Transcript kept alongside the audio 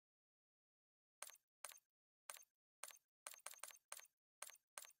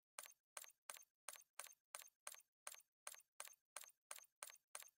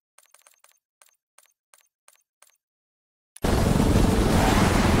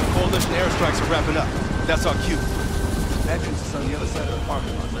Coalition airstrikes are wrapping up. That's our cue. Entrance is on the other side of the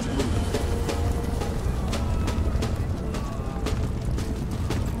parking lot. Let's move.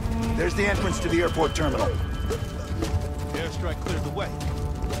 There's the entrance to the airport terminal. Airstrike cleared the way.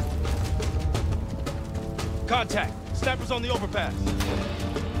 Contact. Snappers on the overpass.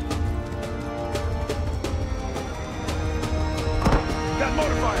 Got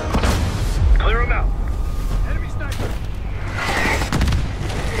motor fire. Clear him out. Enemy sniper.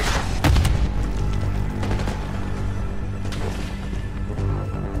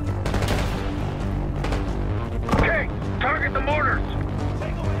 Okay, target the mortars.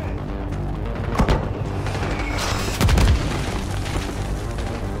 Tango ahead.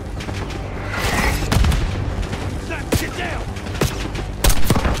 Snap, get down.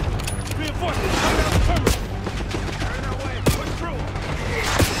 Reinforcements coming out the terminal. They're in our way. Push through.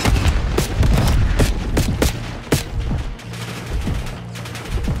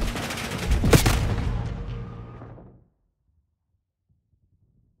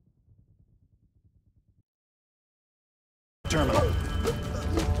 Terminal.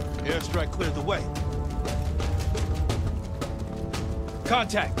 Airstrike cleared the way.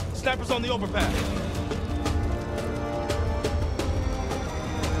 Contact. Snappers on the overpass.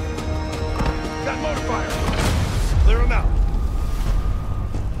 Got motor fire. Clear him out.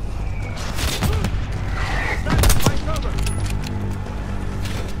 Sniper, find cover.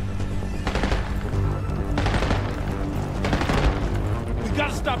 We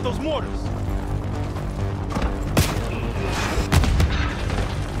gotta stop those mortars.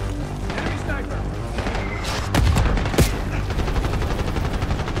 Enemy sniper.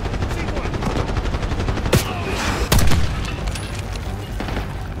 See one.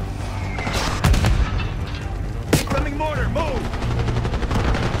 Incoming mortar. Move.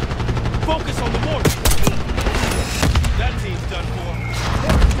 Focus on the mortar. That team's done for.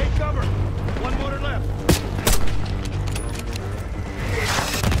 Mortar, take cover. One mortar left.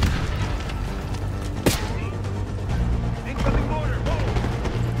 Incoming mortar. Move.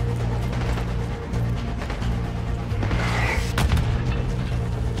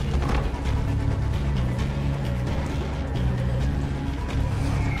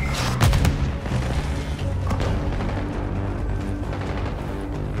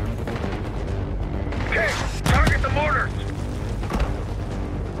 Okay, target the mortars.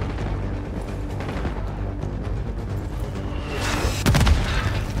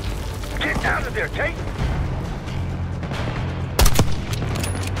 Get out of there, Tate.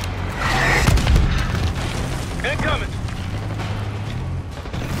 Incoming.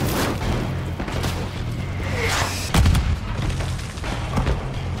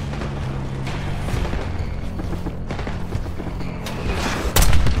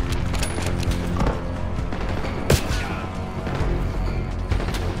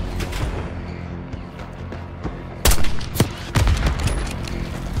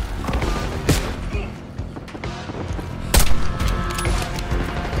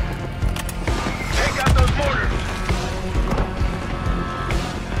 Take out those mortars.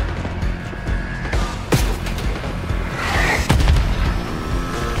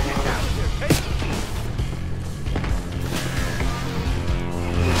 Get out of there, Tate.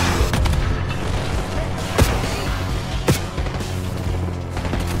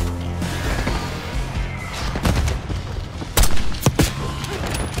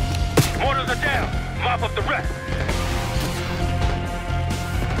 Mortars are down. Mop up the rest.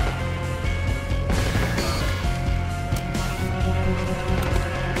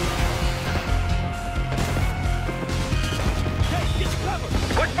 Hey, get cover.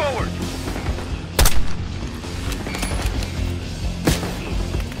 Push forward.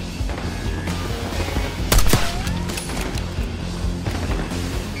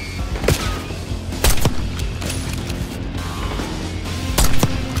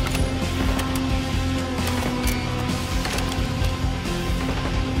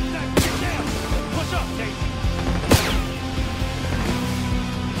 Sniper, get down. Push up, Tate.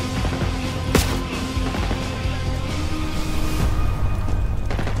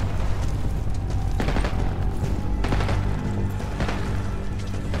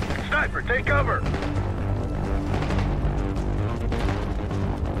 Sniper, take cover.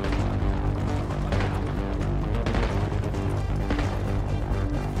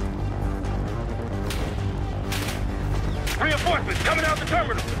 Reinforcements coming out the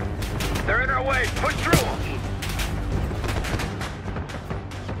terminal. They're in our way. Push through them.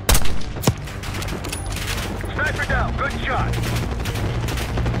 Sniper down. Good shot.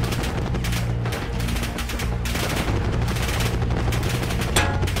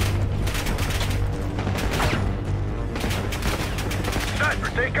 Sniper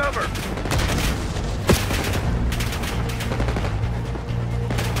Sniper, take cover!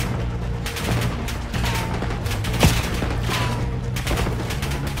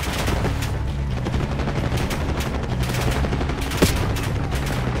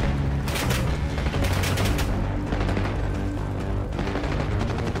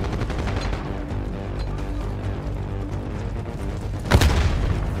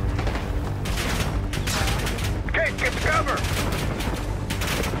 Get to cover!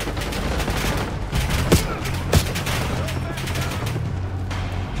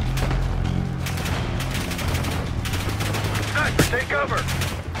 Sniper, take cover!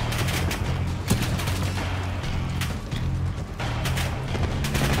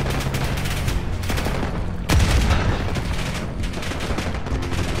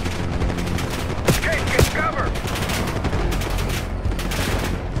 Kate, get to cover!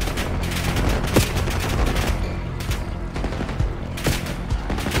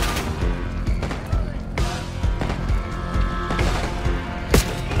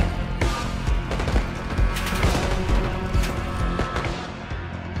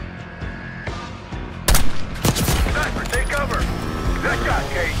 Take cover! Good shot,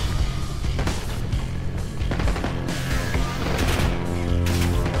 Kate!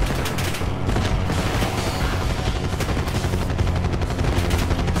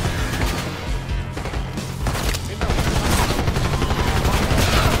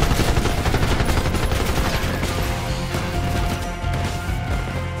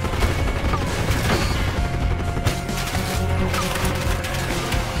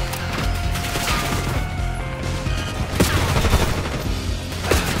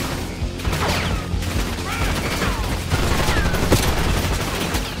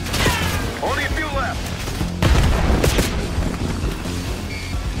 Only a few left.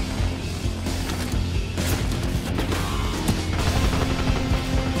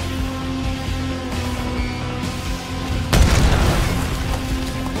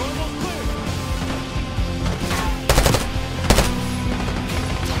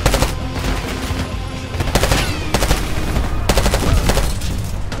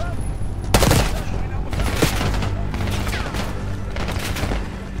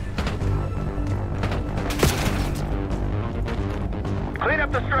 Clean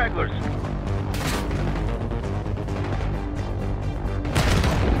up the stragglers.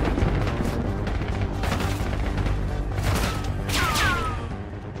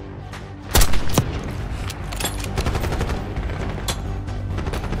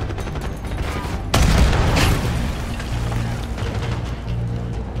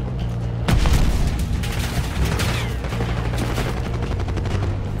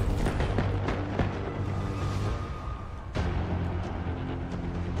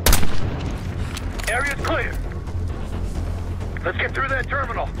 Area's clear. Let's get through that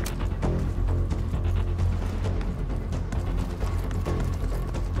terminal.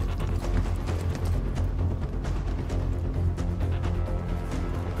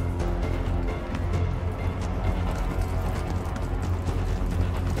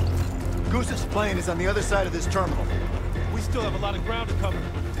 Goose's plane is on the other side of this terminal. We still have a lot of ground to cover.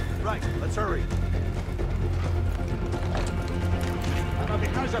 Right, let's hurry. أنا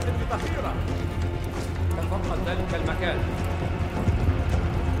بحاجة للذخيرة. تفقد ذلك المكان.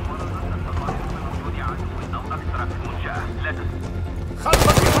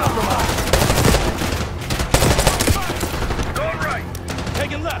 Going right.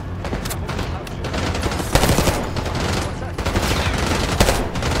 Taking left.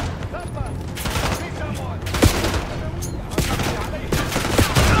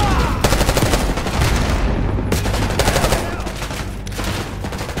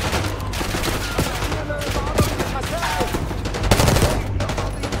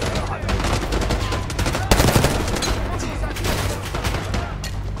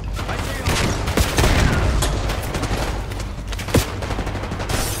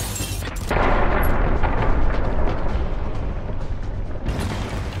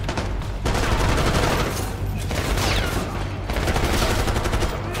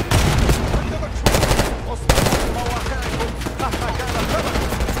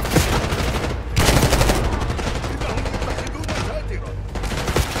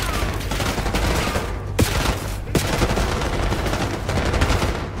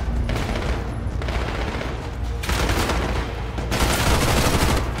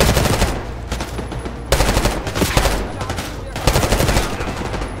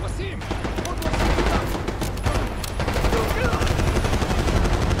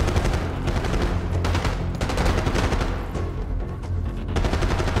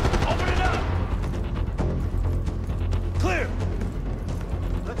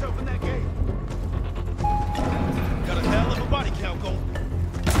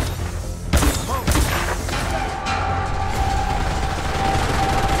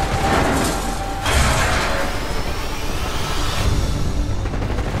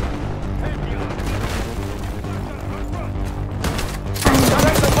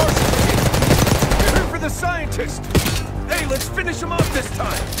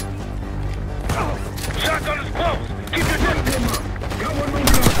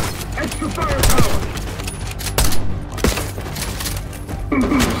 the firepower!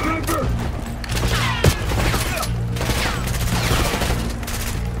 Sniper!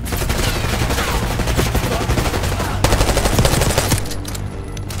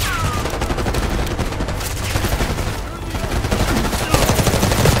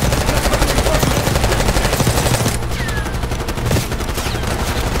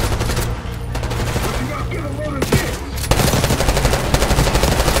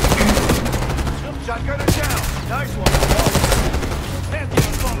 Shotgunner down. Nice one.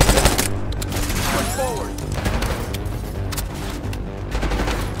 Push forward.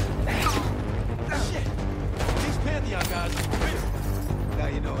 Shit! These Pantheon guys are real. Now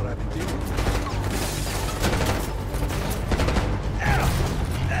you know what I've been doing.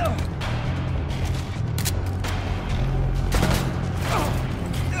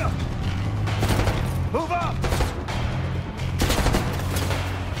 Move up!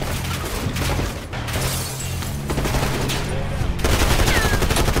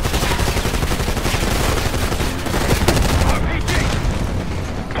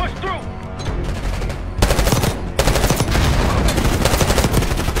 Push through!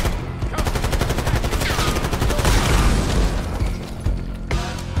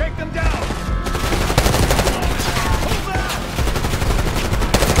 Take them down!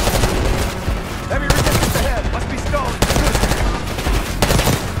 Heavy resistance ahead. Must be stalling.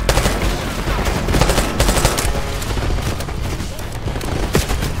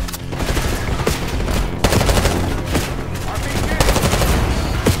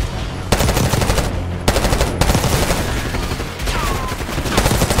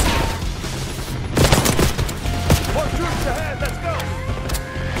 More troops ahead. Let's go.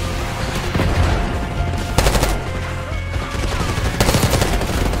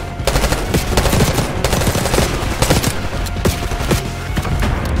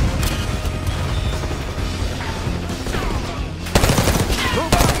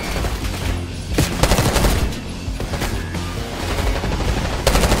 Move up.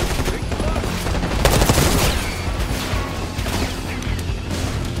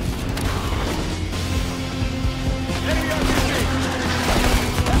 Enemy RPG.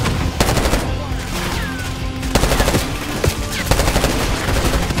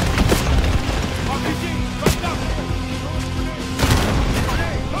 RPG, right now!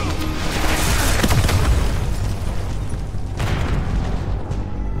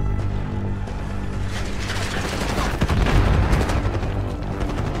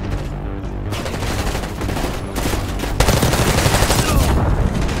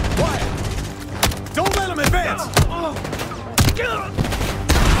 Quiet. Don't let them advance.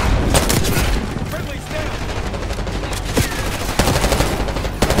 Friendly's down!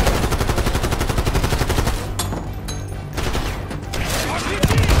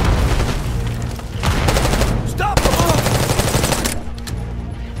 Stop!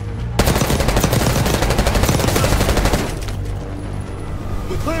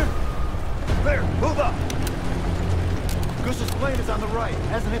 We clear? Clear. Move up. Goose's plane is on the right.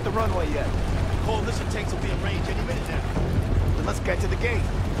 Hasn't hit the runway yet. Coalition tanks will be in range any minute now. Then let's get to the gate.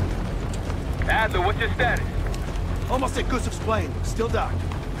 Adler, what's your status? Almost at Goose's plane. Still docked.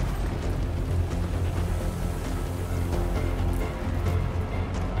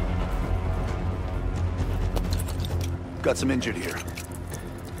 Got some injured here.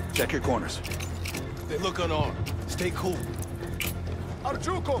 Check your corners. They look unarmed. Stay cool.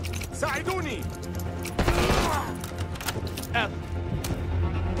 أرجوكم ساعدوني. Adler,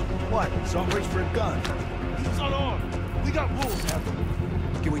 What? Saw him reach for a gun. he's unarmed. We got rules, Adler.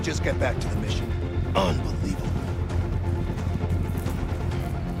 Can we just get back to the mission? Unbelievable.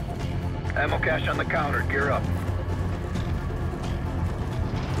 Ammo cache on the counter. Gear up.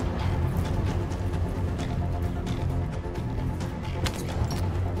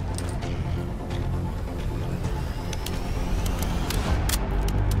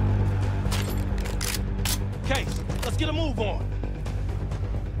 Case, let's get a move on.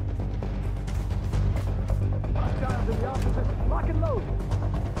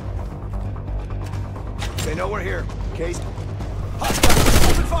 They know we're here. Cased.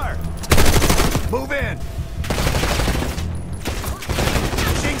 Hostiles! Open fire! Move in!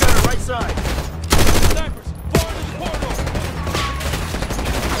 Machine gunner right side. Snipers, far into the corridor.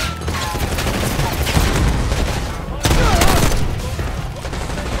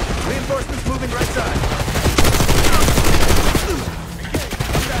 Reinforcements moving right side.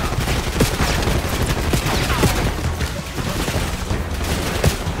 Come down.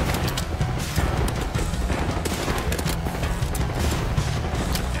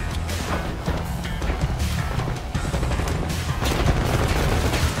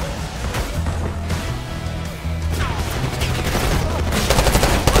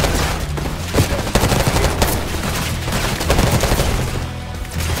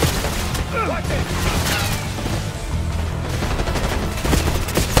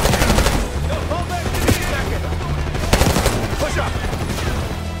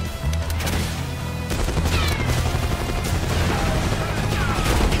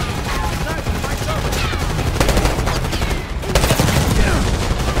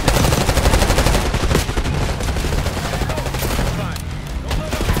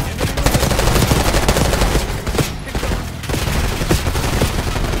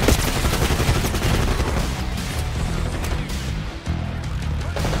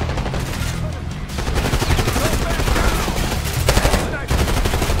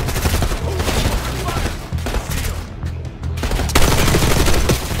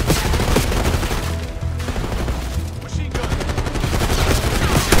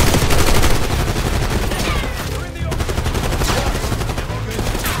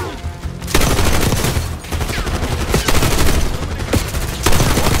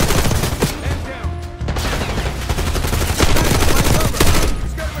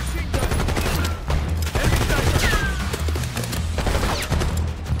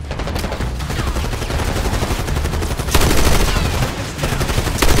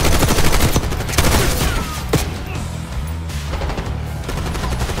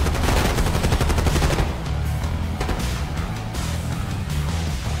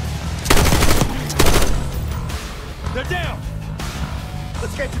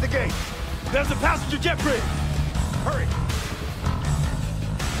 jet bridge! Hurry!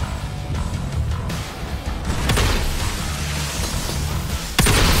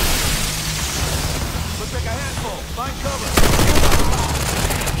 Looks like a handful. Find cover.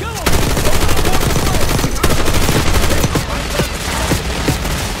 Kill him!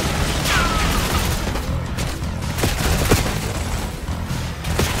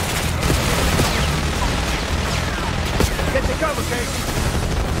 Get the cover, Casey.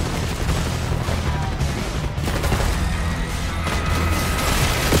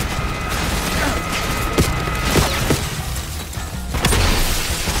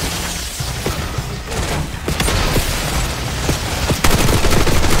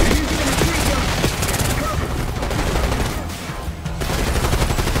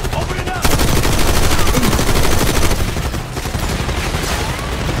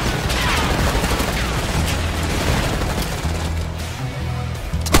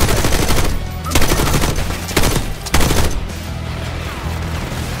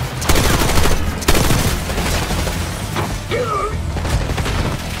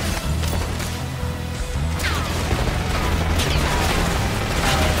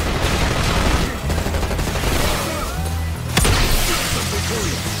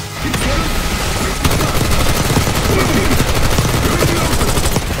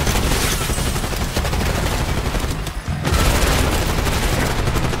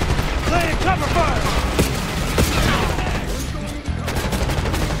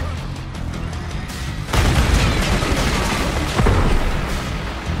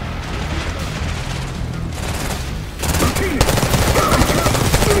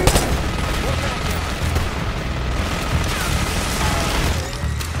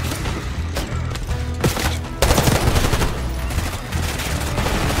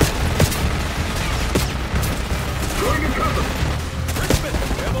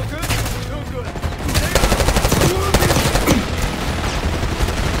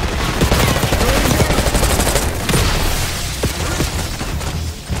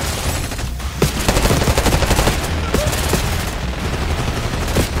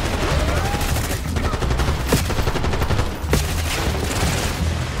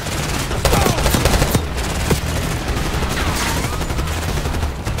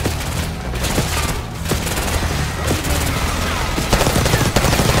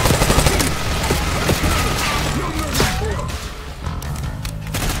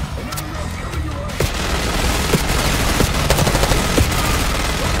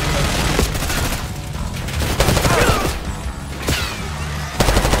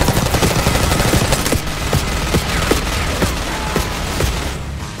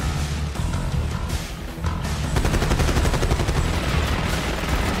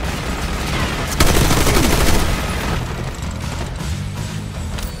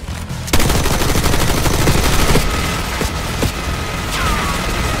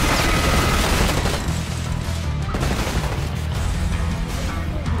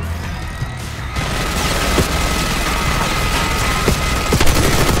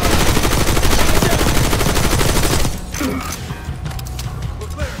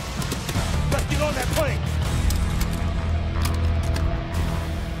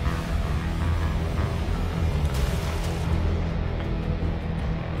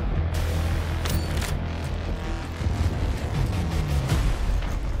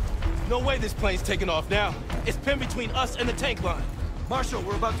 No way this plane's taking off now. It's pinned between us and the tank line. Marshal,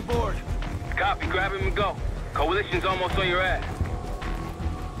 we're about to board. Copy, grab him and go. Coalition's almost on your ass.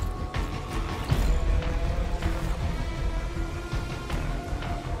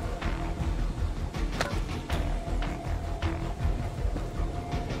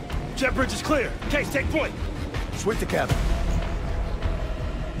 Jet bridge is clear. Case, take point. Sweep the cabin.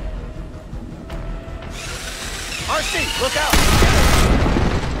 RC, look out!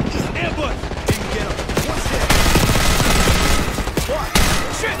 Ambush! Didn't get him. One hit. What?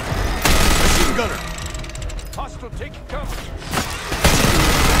 Shit! Machine gunner. Hostile taking cover.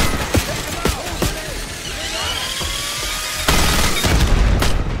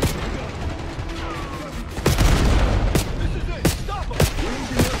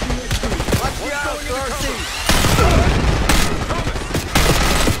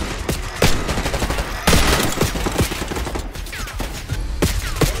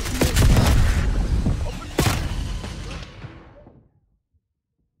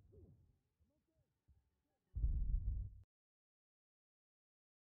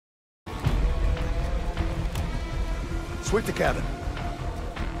 Sweep the cabin.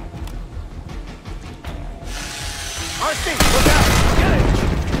 RC, look out! Get it!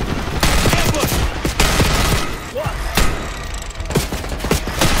 Ambush! What?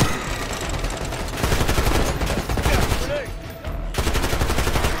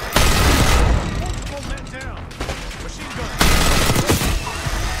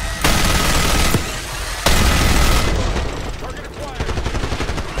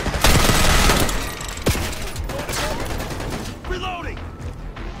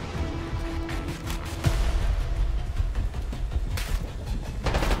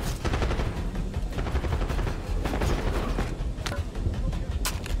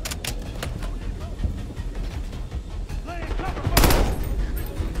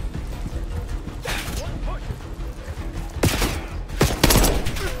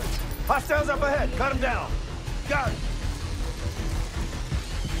 Hostiles up ahead. Cut them down. Got it.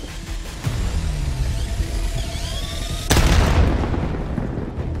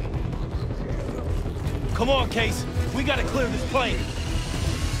 Come on, Case. We gotta clear this plane.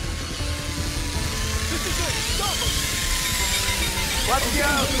 This is it. Stop him. Watch the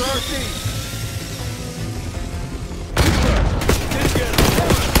aisles for RC.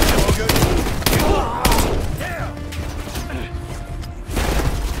 All good. Yeah.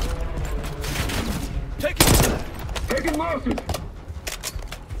 Taking losses.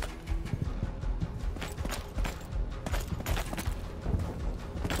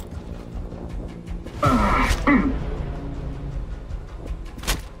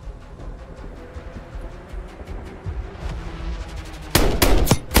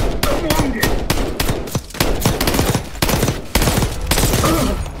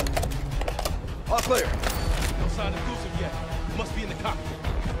 All clear. No sign of Gusev yet. Must be in the cockpit.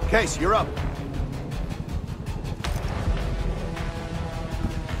 Case, you're up.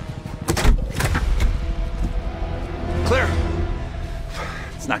 Clear.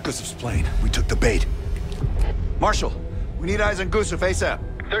 It's not Gusev's plane. We took the bait. Marshal, we need eyes on Gusev ASAP.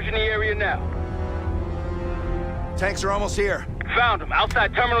 Searching the area now. Tanks are almost here. Found him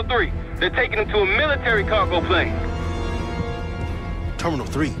outside Terminal 3. They're taking him to a military cargo plane. Terminal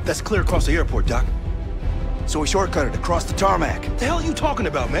 3? That's clear across the airport, Doc. So we shortcutted across the tarmac. The hell are you talking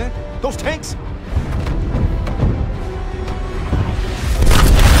about, man? Those tanks?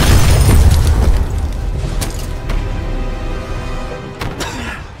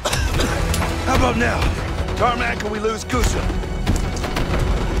 How about now? Tarmac or we lose Gusev?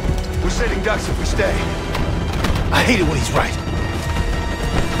 We're sitting ducks if we stay. I hate it when he's right.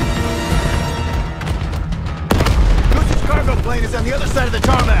 Gusev's cargo plane is on the other side of the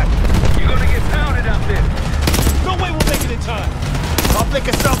tarmac. You're gonna get pounded out there. No way we'll make it in time. I'll think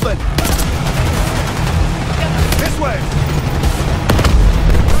of something. This way.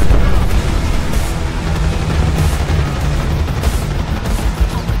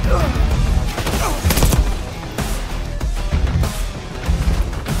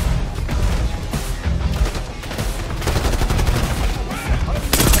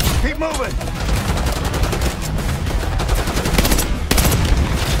 Keep moving.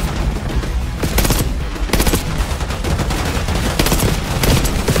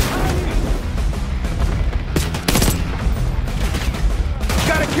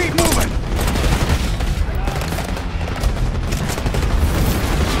 Gotta keep moving.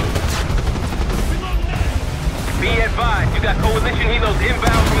 Be advised, you got coalition helos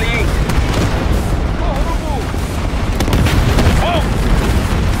inbound from the east. Oh!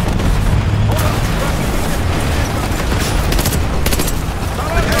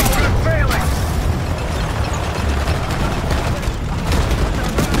 The tank is failing.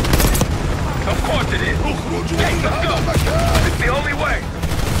 Of course it is. Hey, let's go. It's the only way.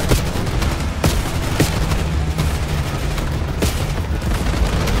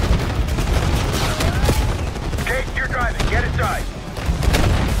 Kate, you're driving. Get inside.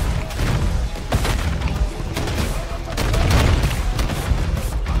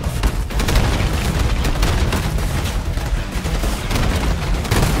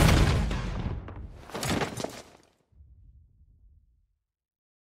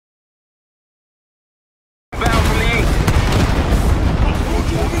 Bound from the east.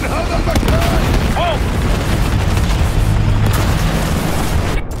 Oh!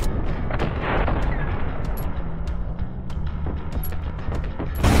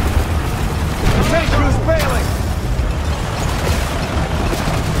 Tank crew's failing.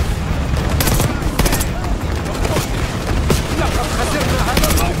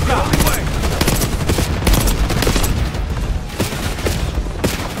 The only way.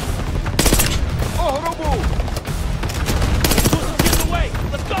 Gusev's getting away.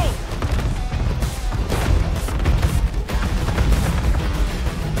 Let's go.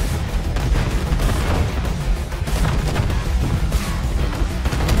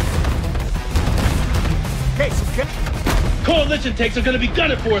 Case, okay? Coalition tanks are gonna be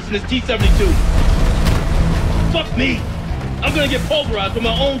gunning for us in this T-72. Fuck me. I'm gonna get pulverized with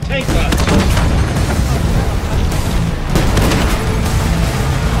my own tank size.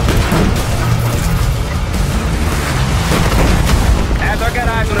 As I got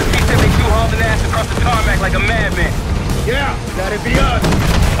eyes on a T-72 hauling ass across the tarmac like a madman. Yeah, that'd be us.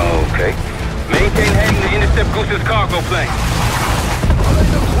 Okay. Maintain heading to intercept Gusev's cargo plane.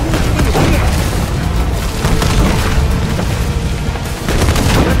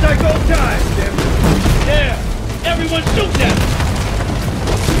 Let's take old time, Tim. Yeah. Everyone shoot them.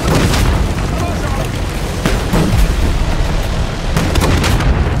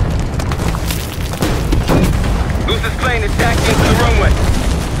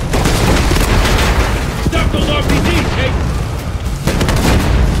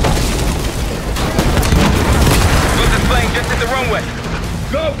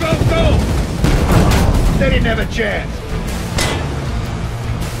 They didn't have a chance.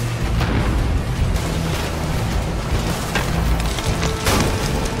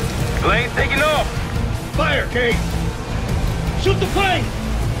 Plane's taking off. Fire, Case. Shoot the plane!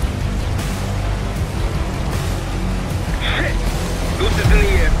 Shit. Goose is in the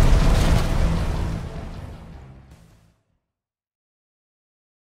air.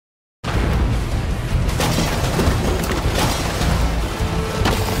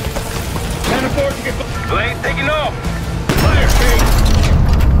 Can't afford to get... Plane's taking off. Fire, Case.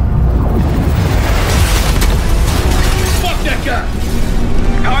 Fuck that guy!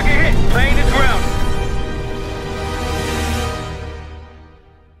 Target hit. Plane is grounded.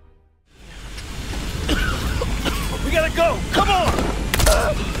 We gotta go! Come on!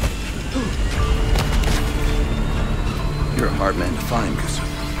 You're a hard man to find, Goose.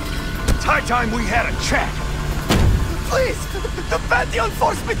 It's high time we had a chat. Please! The Pantheon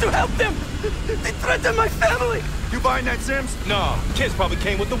forced me to help them! They threatened my family! You buying that, Sims? No, kids probably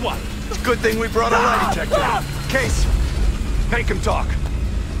came with the wife. Good thing we brought a lie detector. Case, make him talk.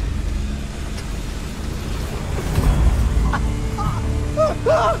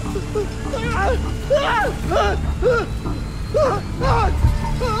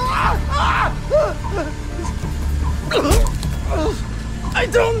 I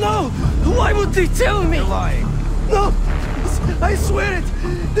don't know! Why would they tell me? You're lying. No! I swear it!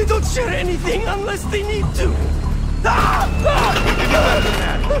 They don't share anything unless they need to! You do better than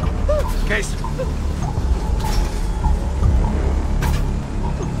that. Case.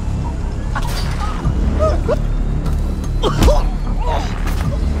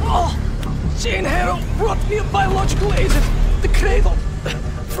 Jane Harrow brought me a biological agent, the Cradle,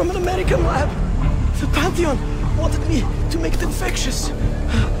 from an American lab. The Pantheon wanted me to make it infectious,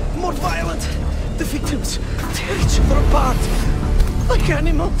 more violent. The victims tear each other apart, like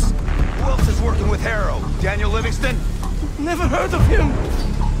animals. Who else is working with Harrow? Daniel Livingston? Never heard of him.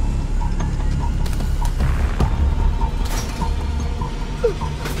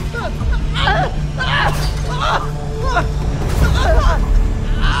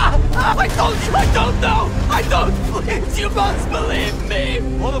 I don't know! I don't! Please, you must believe me!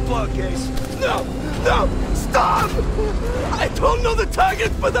 Pull the plug, Case. No! No! Stop! I don't know the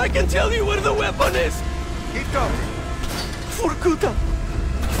target, but I can tell you where the weapon is! Keep going. Vorkuta!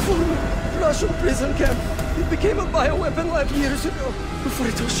 Former Russian prison camp. It became a bioweapon lab years ago, before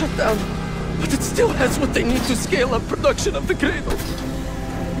it was shut down. But it still has what they need to scale up production of the Cradle.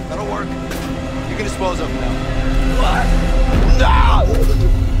 That'll work. You can dispose of him now. What? No!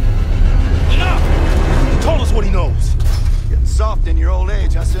 Enough! He told us what he knows. Getting soft in your old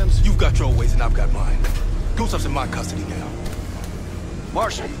age, huh, Sims? You've got your ways and I've got mine. Goosup's in my custody now.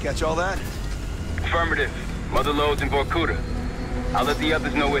 Marshall, you catch all that? Affirmative. Mother loads in Vorkuta. I'll let the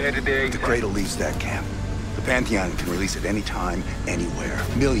others know we're headed there. The Cradle leaves that camp. The Pantheon can release it any time, anywhere.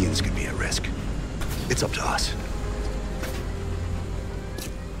 Millions could be at risk. It's up to us.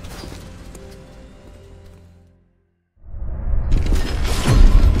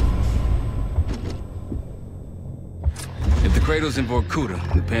 If the Cradle's in Vorkuta,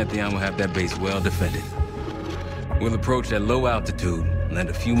 the Pantheon will have that base well defended. We'll approach at low altitude, land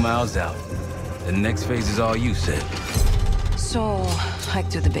a few miles out. The next phase is all you, said. So, hike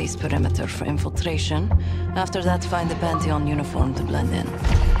to the base perimeter for infiltration. After that, find the Pantheon uniform to blend in.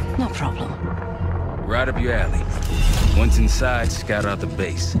 No problem. Right up your alley. Once inside, scout out the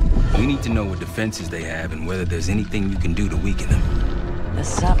base. We need to know what defenses they have and whether there's anything you can do to weaken them. The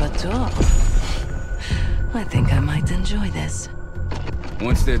saboteur. I think I might enjoy this.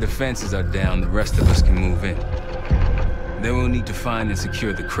 Once their defenses are down, the rest of us can move in. Then we'll need to find and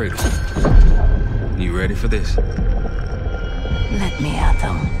secure the Cradle. You ready for this? Let me at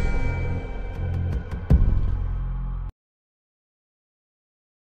them.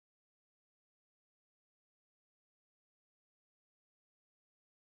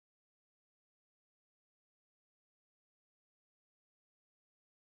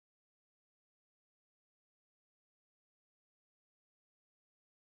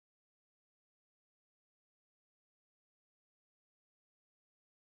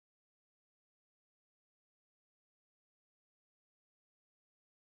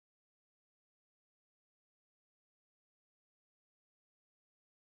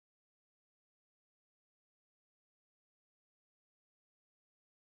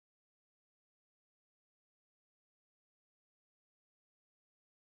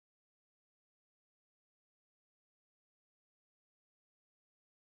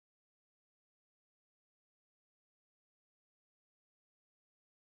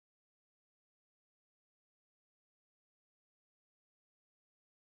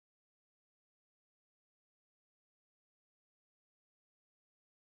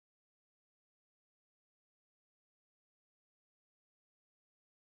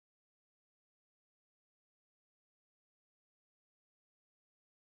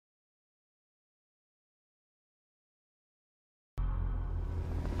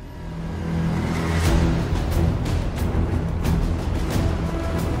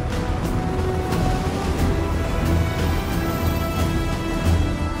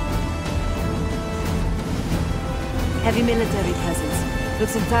 Heavy military presence.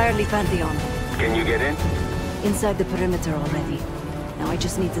 Looks entirely Pantheon. Can you get in? Inside the perimeter already. Now I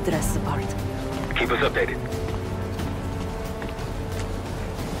just need to dress the part. Keep us updated.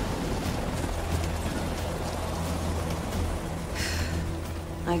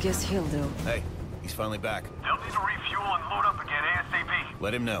 I guess he'll do. Hey, he's finally back. They'll need to refuel and load up again ASAP.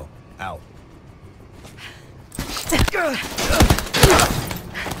 Let him know. Out.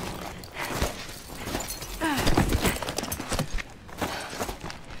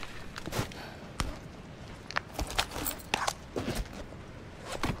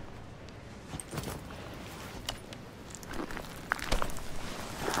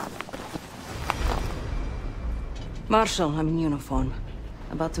 Marshal, I'm in uniform.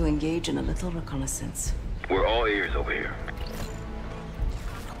 About to engage in a little reconnaissance. We're all ears over here.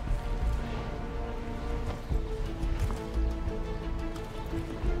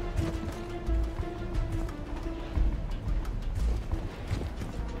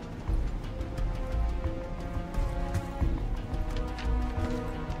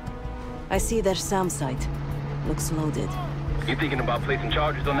 I see their SAM site. Looks loaded. You thinking about placing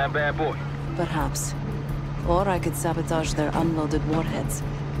charges on that bad boy? Perhaps. Or I could sabotage their unloaded warheads.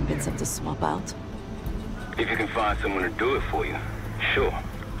 Get some to swap out. If you can find someone to do it for you, sure.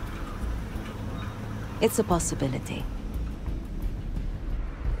 It's a possibility.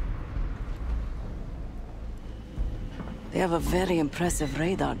 They have a very impressive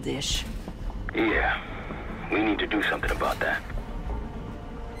radar dish. Yeah, we need to do something about that.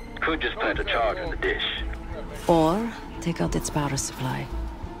 Could just plant a charge on the dish. Or take out its power supply.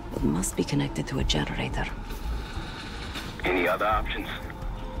 It must be connected to a generator. Any other options?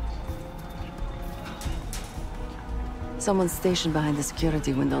 Someone's stationed behind the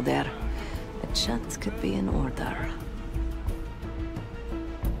security window there. A chat could be in order.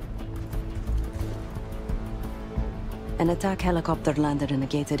 An attack helicopter landed in a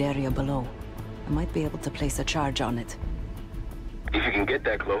gated area below. I might be able to place a charge on it. If you can get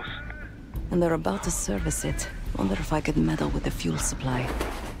that close. And they're about to service it. Wonder if I could meddle with the fuel supply.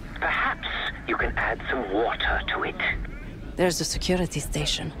 Perhaps you can add some water to it. There's a security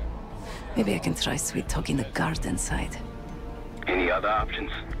station. Maybe I can try sweet-talking the guard inside. Any other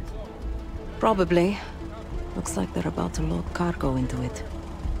options? Probably. Looks like they're about to load cargo into it.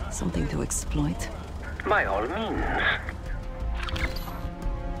 Something to exploit. By all means.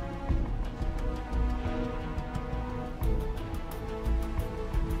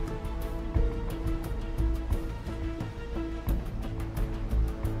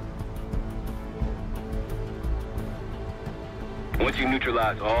 Once you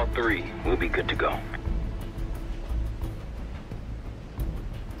neutralize all three, we'll be good to go.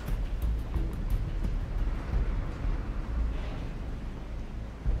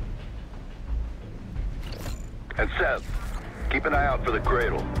 And Seth, keep an eye out for the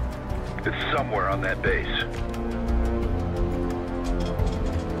cradle. It's somewhere on that base.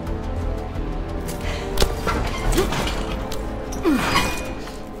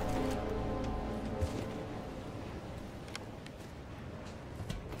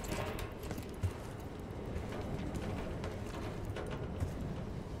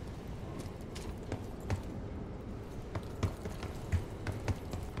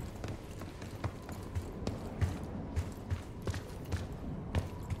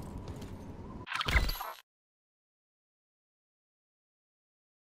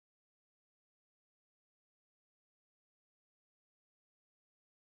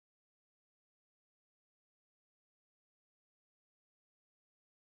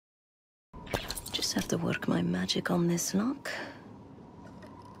 Just have to work my magic on this lock.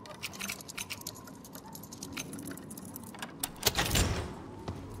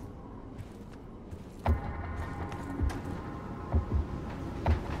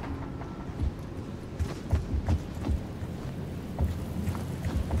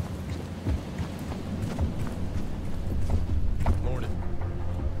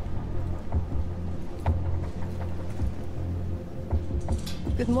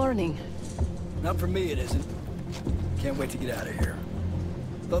 Good morning. Not for me, it isn't. Can't wait to get out of here.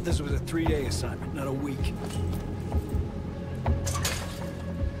 Thought this was a 3-day assignment, not a week.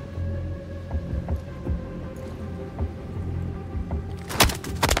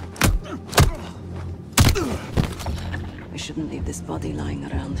 I shouldn't leave this body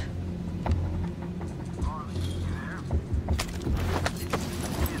lying around.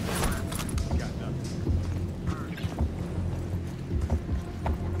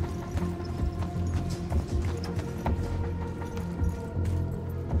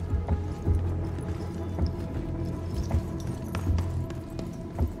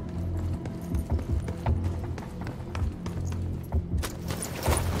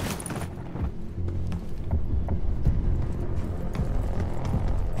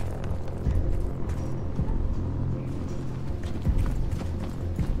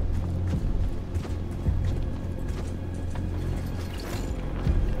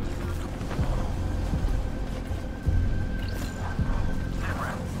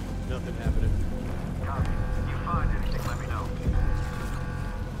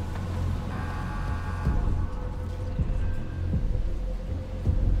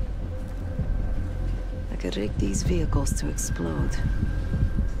 could rig these vehicles to explode.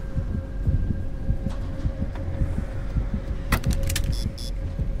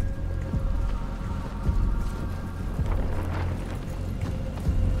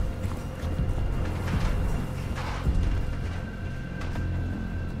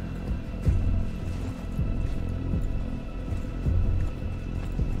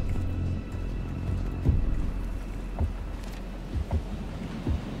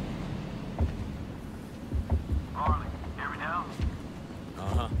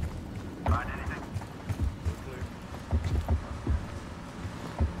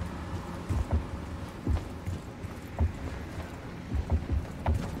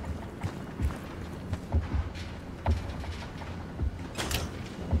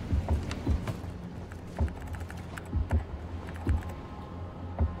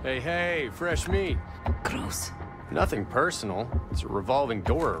 Hey, fresh meat. Gross. Nothing personal. It's a revolving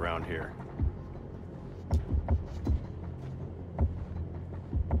door around here.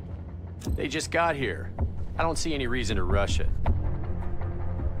 They just got here. I don't see any reason to rush it.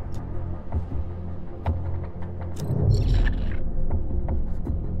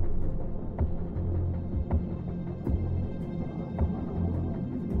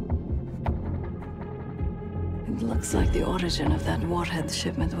 It looks like the origin of that warhead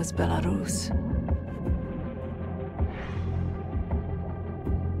shipment was Belarus.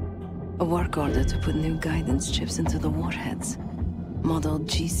 A work order to put new guidance chips into the warheads. Model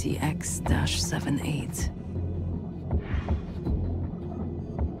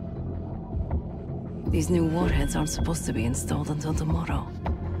GCX-78. These new warheads aren't supposed to be installed until tomorrow.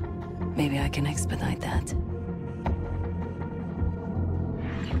 Maybe I can expedite that.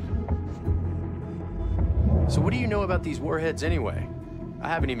 So what do you know about these warheads anyway? I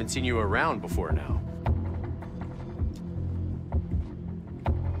haven't even seen you around before now.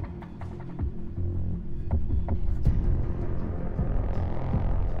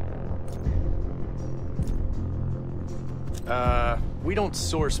 We don't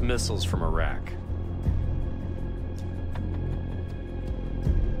source missiles from Iraq.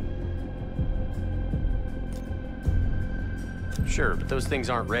 Sure, but those things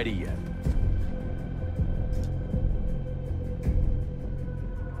aren't ready yet.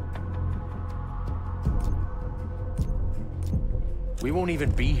 We won't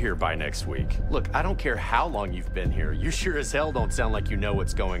even be here by next week. Look, I don't care how long you've been here. You sure as hell don't sound like you know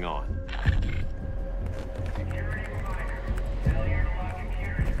what's going on.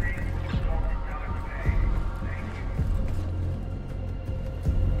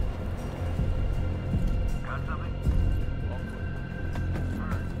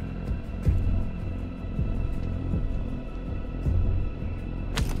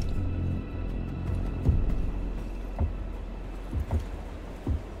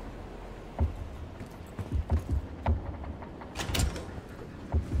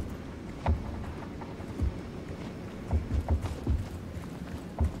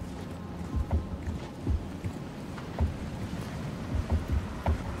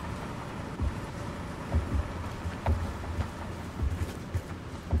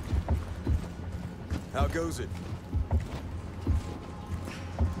 How goes it?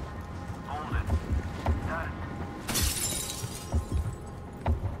 Hold it. Got it.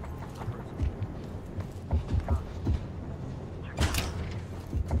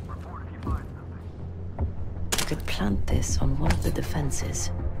 Report if you find something. I could plant this on one of the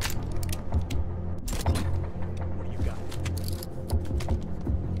defenses. What do you got?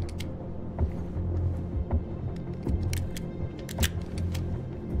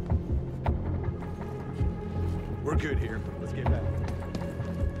 We're good here. Let's get back.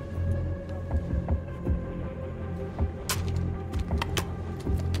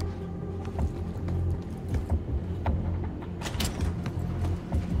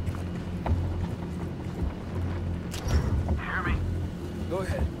 Hear me? Go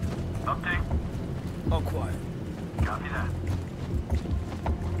ahead. Update. All quiet. Copy that.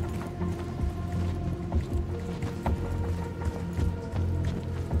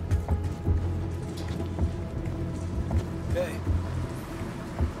 Hey.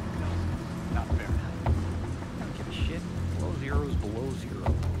 Not fair. Don't give a shit. Below zero's below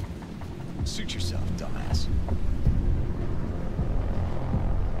zero. Suit yourself, dumbass.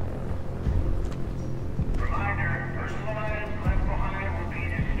 Reminder, personal items left behind will be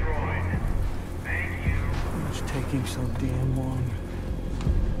destroyed. Thank you. It's taking so damn long.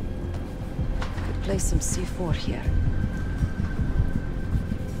 Could place some C4 here.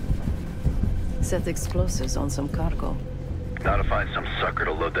 Set explosives on some cargo. Now to find some sucker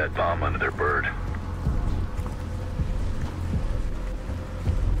to load that bomb under their bird.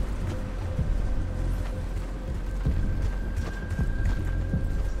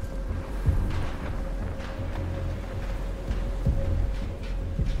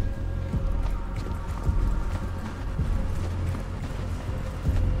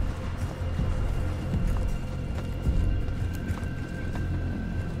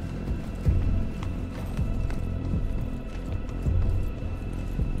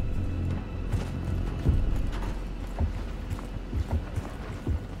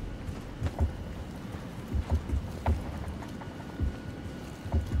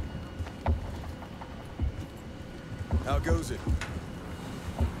 How goes it?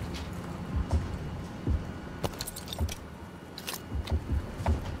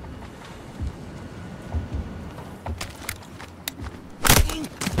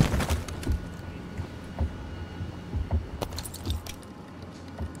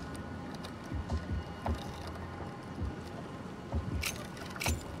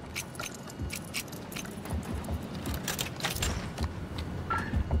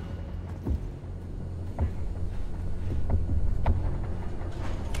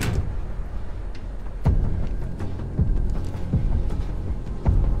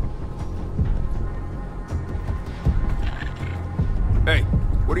 Hey,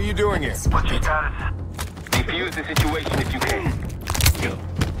 what are you doing here? What's your status? Defuse the situation if you can.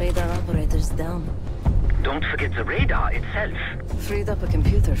 Radar operator's down. Don't forget the radar itself. Freed up a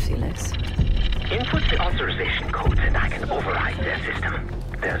computer, Felix. Input the authorization codes and I can override their system.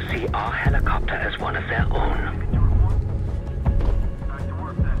 They'll see our helicopter as one of their own. Back to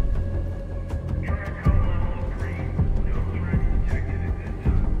work then. Area code level 3. No threat detected at this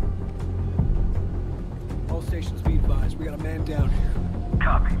time. All stations be advised. We got a man down here.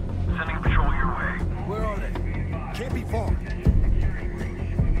 Copy. Sending a patrol your way. Where are they? Can't be far.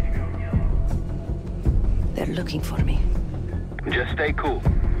 They're looking for me. Just stay cool.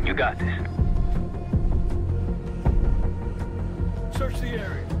 You got this. Search the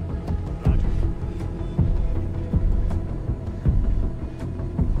area.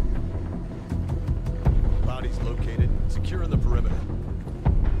 Bodies located. Securing the perimeter.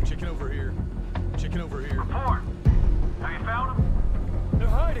 Chicken over here. Chicken over here. Report. Have you found them? They're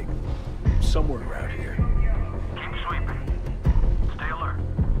hiding. Somewhere around here. Keep sweeping. Stay alert.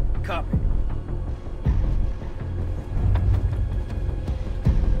 Copy.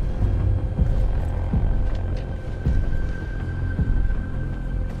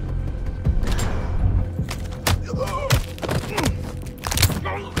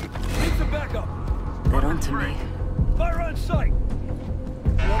 Need some backup. They're onto me. Fire on sight.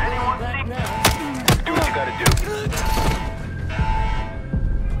 Anyone see? Do what you gotta do.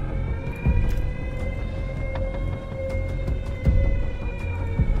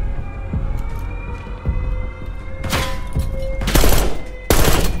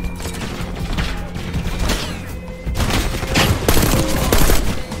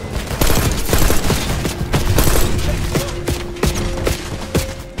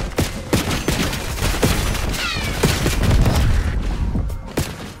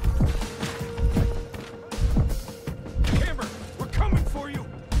 Camber, we're coming for you.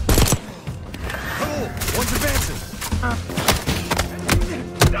 Cool. One's advancing.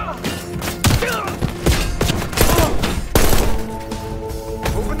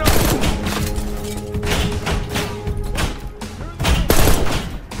 Moving up.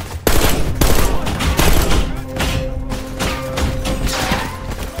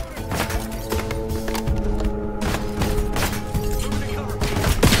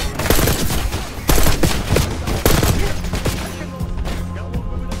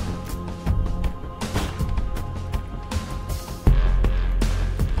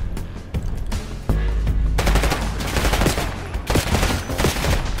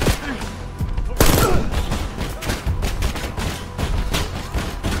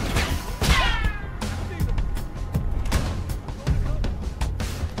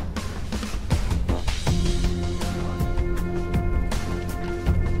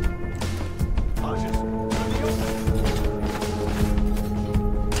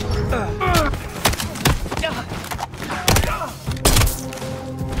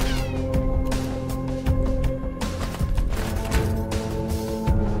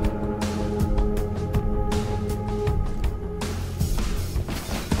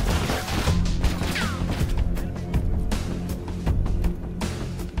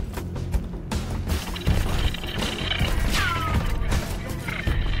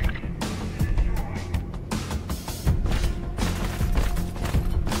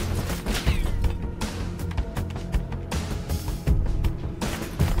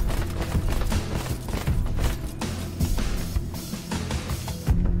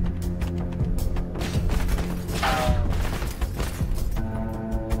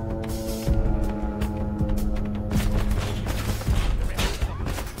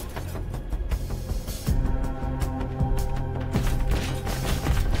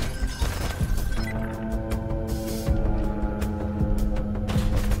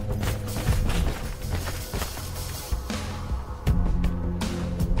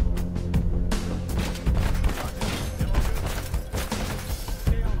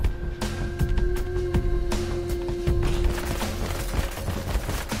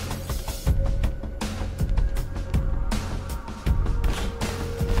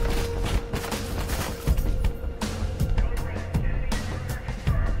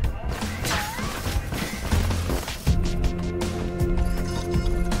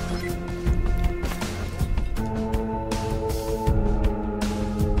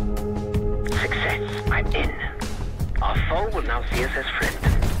 foe will now see us as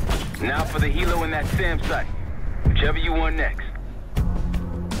friends. Now for the helo in that SAM site. Whichever you want next.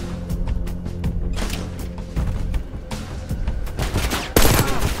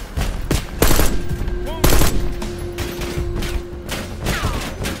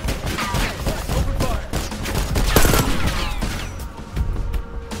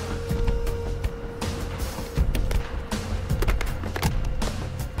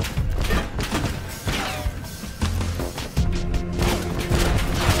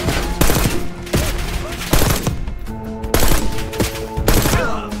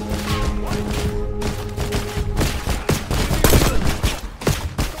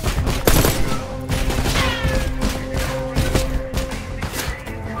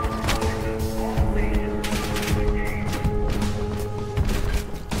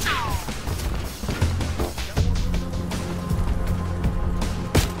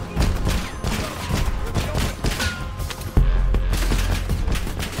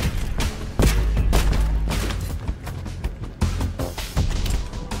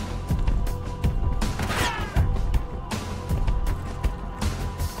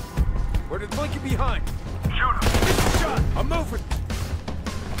 Behind! Shoot him! Get shot! I'm moving!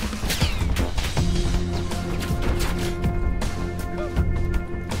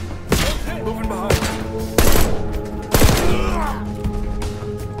 Moving behind.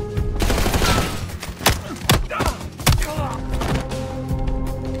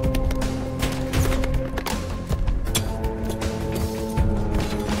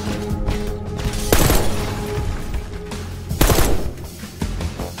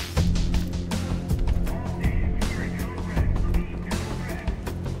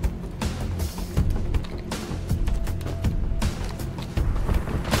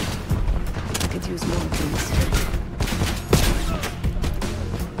 Use more, please.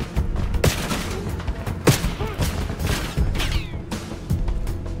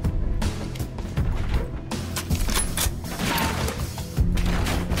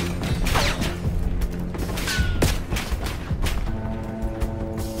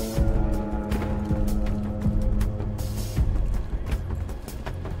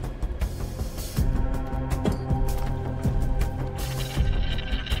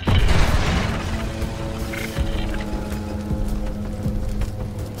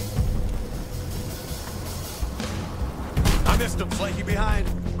 Missed him, flanky behind.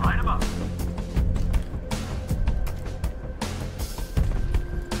 Line him up.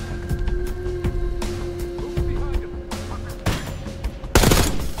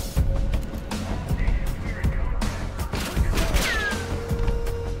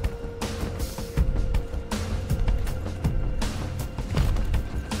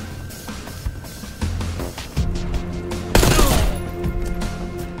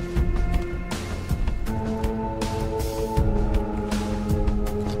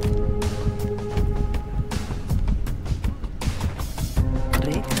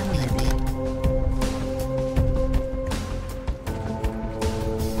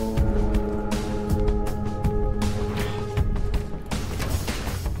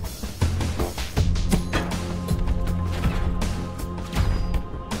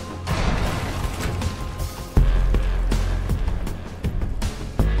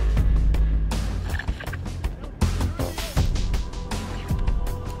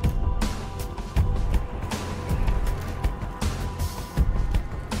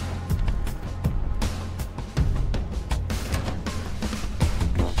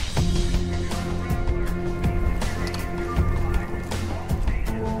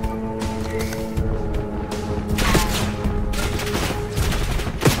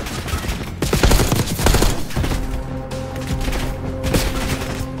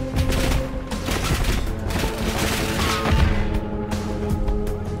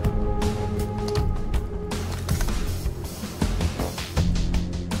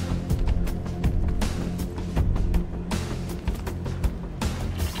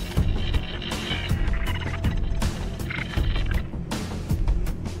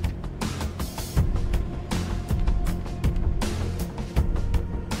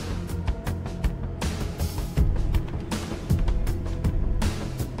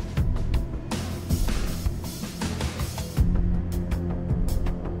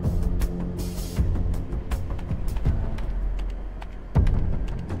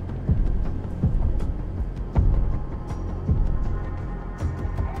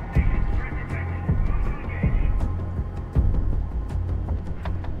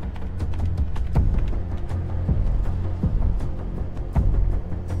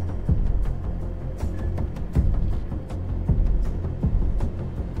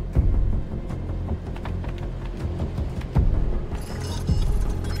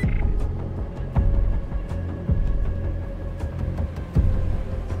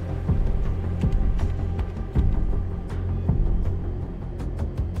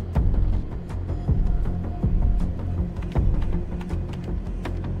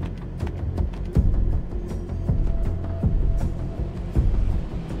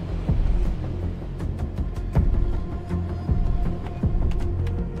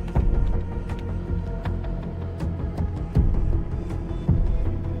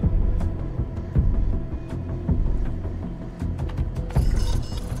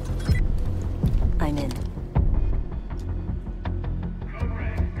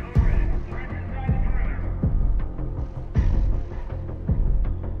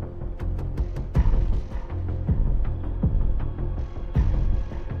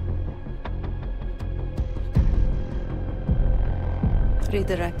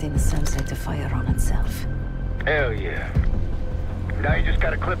 Redirecting the sensor to fire on itself. Hell yeah. Now you just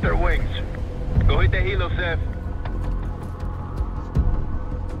gotta clip their wings. Go hit the helo, Seth.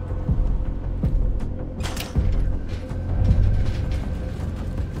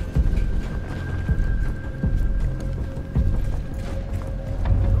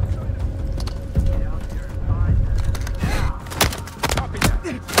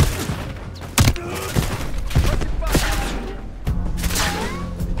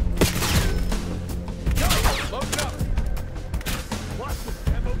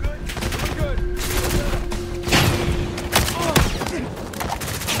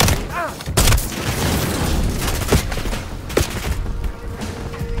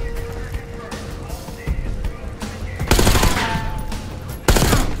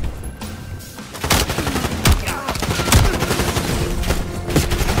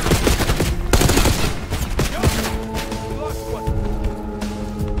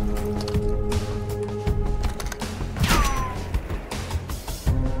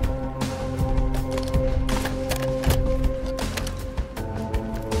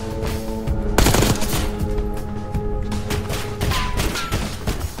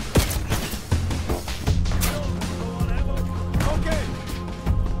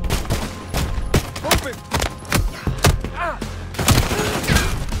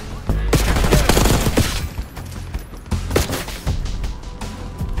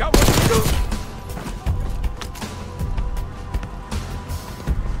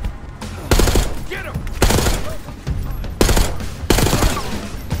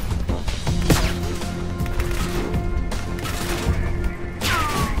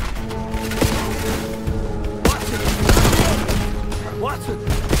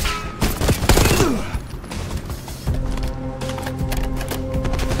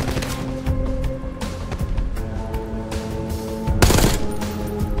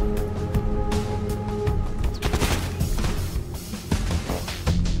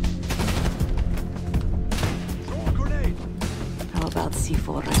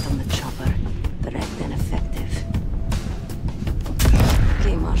 C4 right on the chopper. Direct and effective.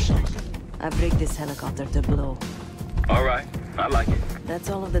 Okay, Marshal. I've rigged this helicopter to blow. All right, I like it. That's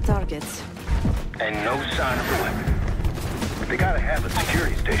all of the targets. And no sign of the weapon. They gotta have a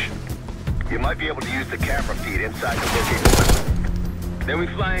security station. You might be able to use the camera feed inside to locate the weapon. Then we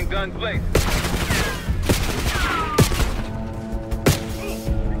fly in guns blazing.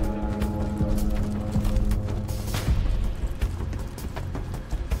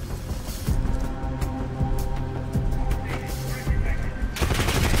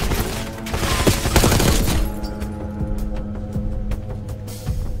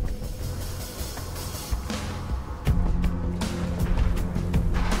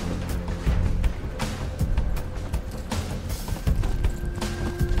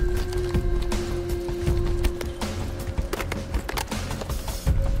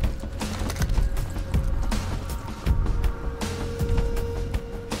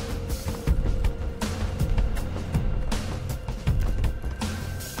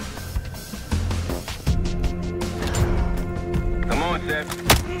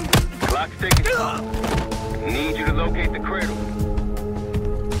 Clock's ticking. Need you to locate the cradle.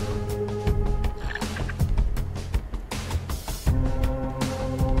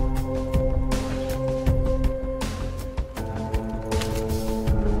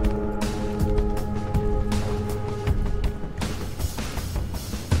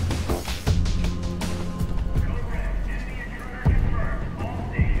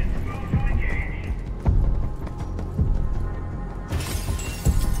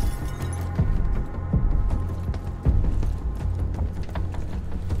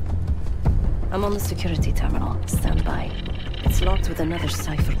 I'm on the security terminal. Stand by. It's locked with another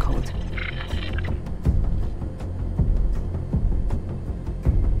cipher code.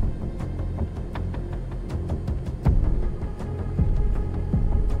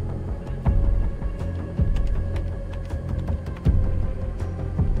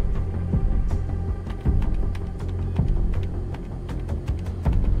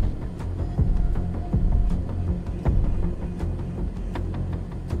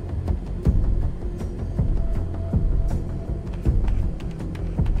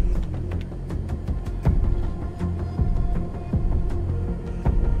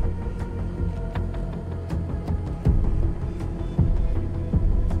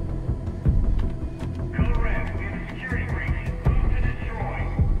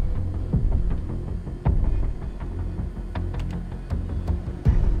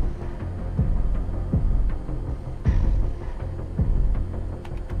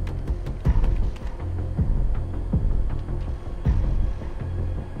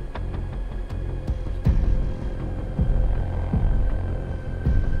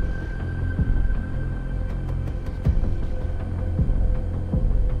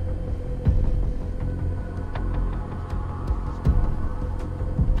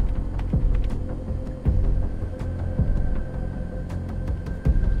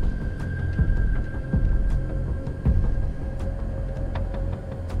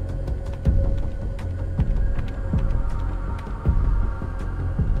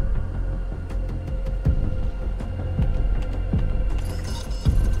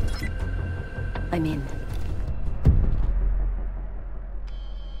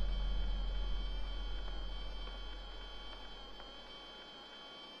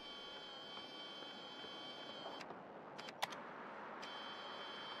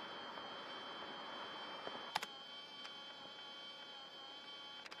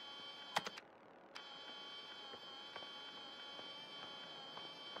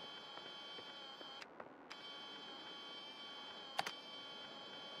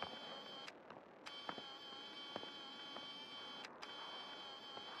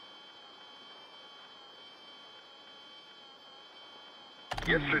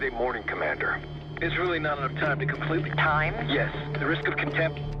 Yesterday morning, Commander. There's really not enough time to completely... Time? Yes. The risk of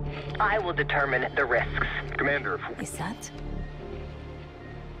contempt... I will determine the risks. Commander, Is that?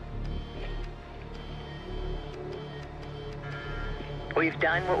 We've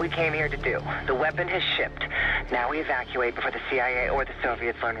done what we came here to do. The weapon has shipped. Now we evacuate before the CIA or the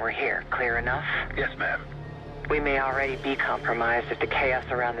Soviets learn we're here. Clear enough? Yes, ma'am. We may already be compromised if the chaos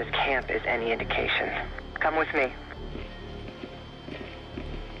around this camp is any indication. Come with me.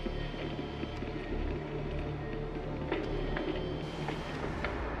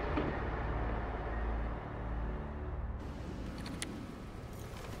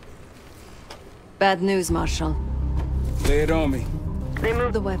 Bad news, Marshal. Lay it on me. They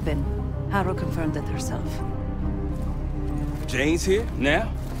moved the weapon. Harrow confirmed it herself. Jane's here?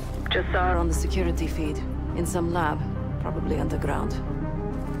 Now? Just saw her on the security feed. In some lab. Probably underground.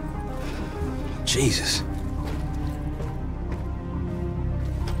 Jesus.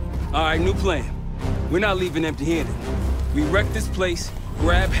 Alright, new plan. We're not leaving empty-handed. We wreck this place,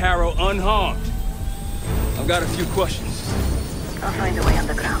 grab Harrow unharmed. I've got a few questions. I'll find a way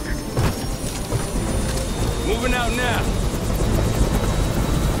underground. Moving out now.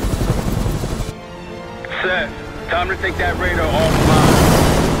 Seth, time to take that radar offline.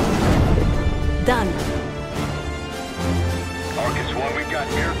 Done. Arcus 1, we got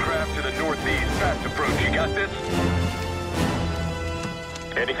aircraft to the northeast. Fast approach. You got this?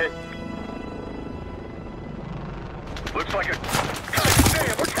 Anything? Looks like a... God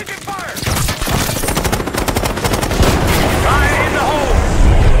damn, we're taking fire! Fire in the hole!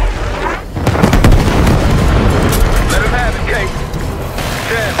 Let him have it, Kate.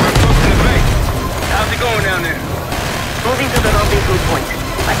 Chad, we're close to the base. How's it going down there? Moving to the rendezvous point.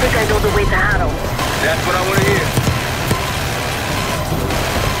 I think I know the way to Harrow. That's what I want to hear.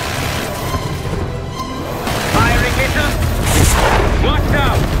 Firing missiles? Watch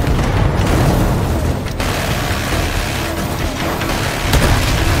out!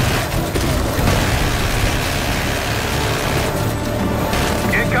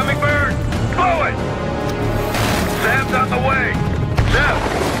 Incoming bird! Blow it! Sam's on the way! Sam,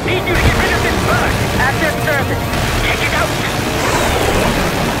 need you to get rid of this bug! Asset service. Take it out!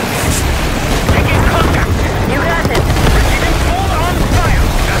 Taking contact. You got it. Receiving full-on fire!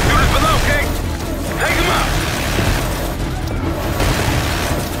 Got shooters below, Kate! Take him out!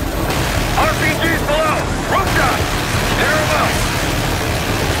 RPG's below! Rooftop! Tear him out!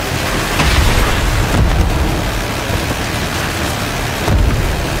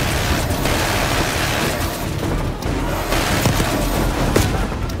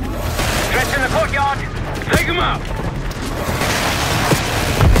 Stretch in the courtyard! Take him out!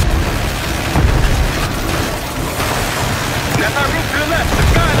 That's our roof to the left, the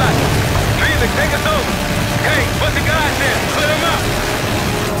skylight! Felix, take us over! Hey, put the guys in! Clear them out!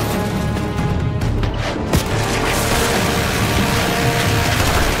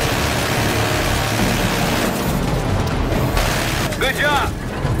 Good job!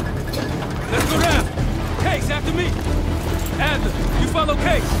 Let's go down. Case, after me. Adler, you follow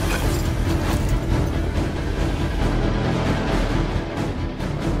Case.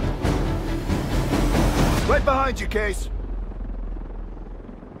 Right behind you, Case.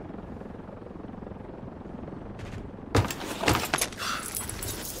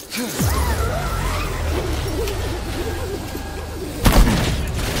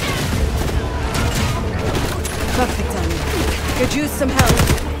 Perfect timing. Could use some help.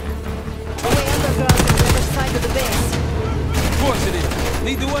 Away underground on the other side of the base. Of course it is.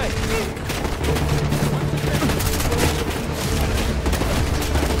 Lead the way.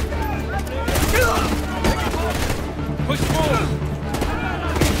 Push forward.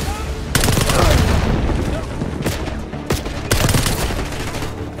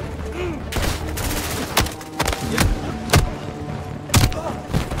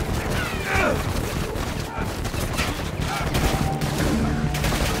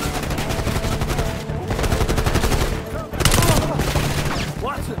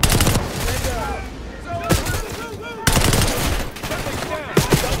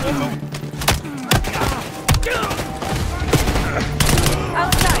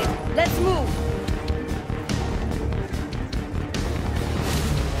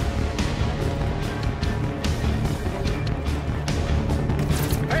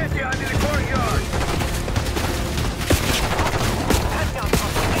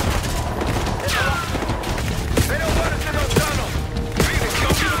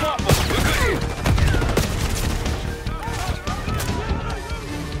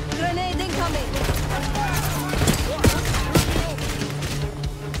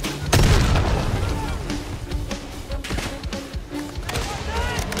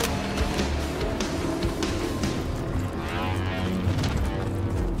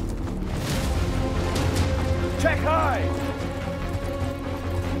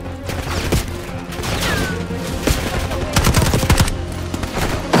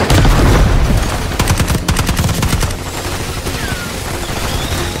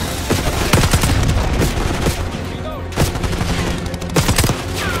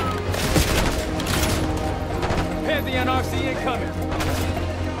 Friendly NRC incoming.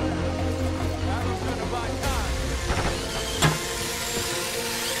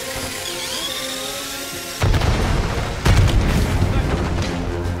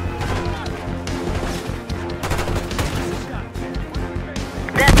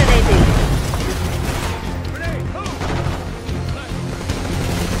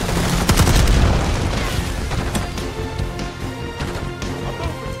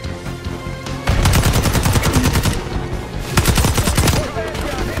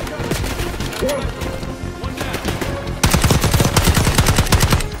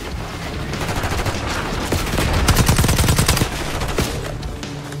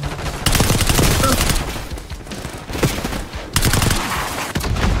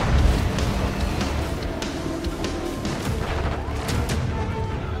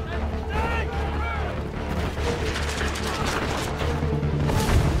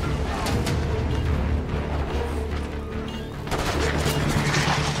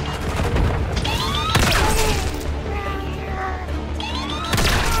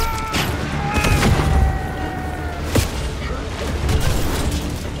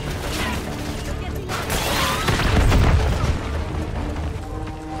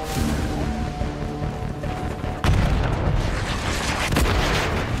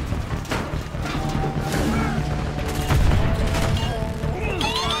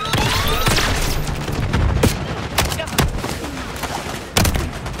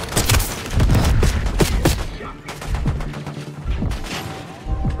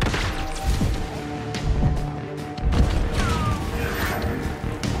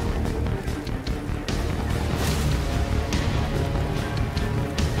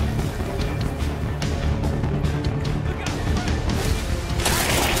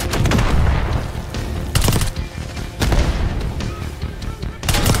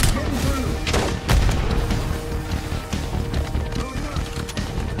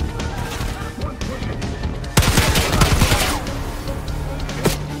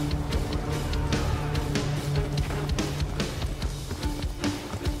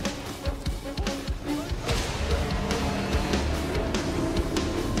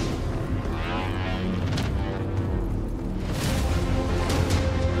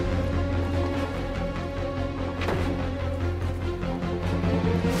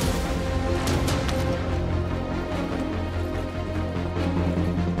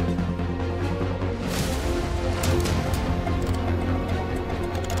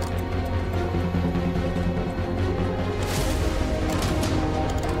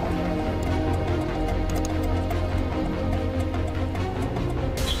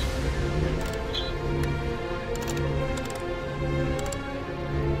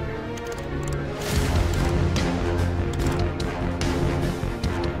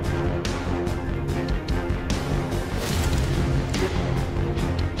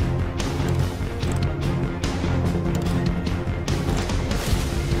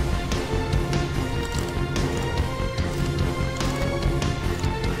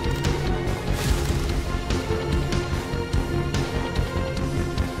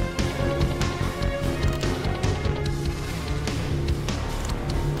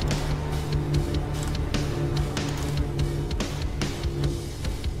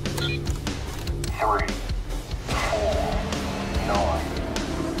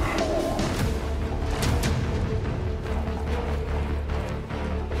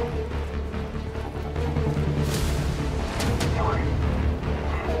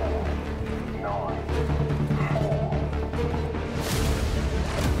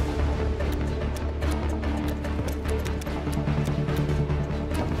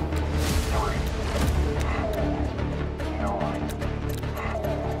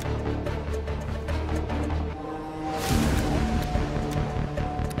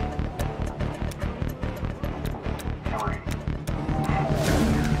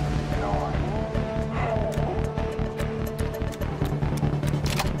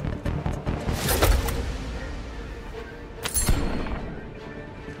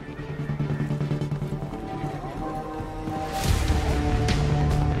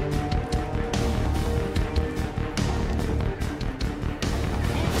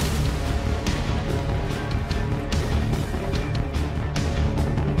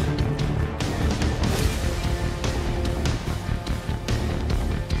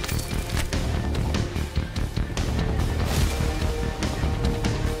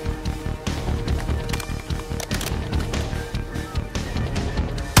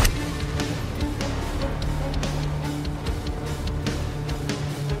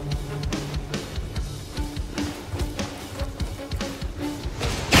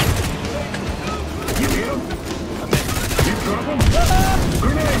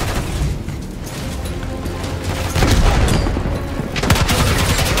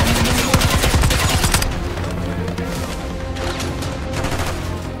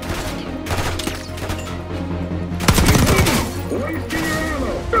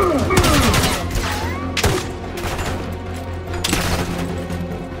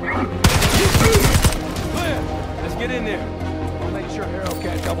 Arrow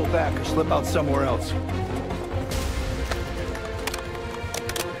can't double back or slip out somewhere else.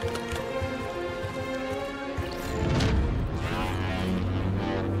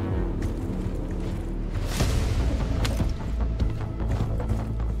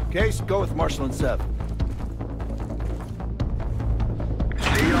 Case, go with Marshall and Seth.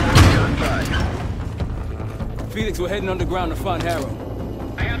 See you on the other side. Felix, we're heading underground to find Harrow.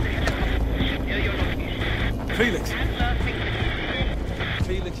 Felix!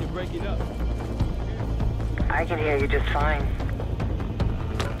 Felix, you're breaking up. I can hear you just fine.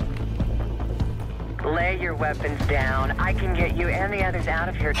 Lay your weapons down. I can get you and the others out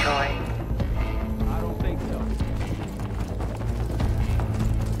of here, Troy. I don't think so.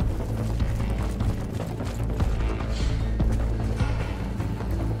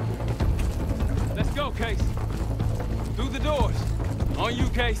 Let's go, Case. Through the doors. On you,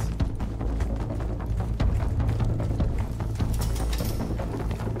 Case.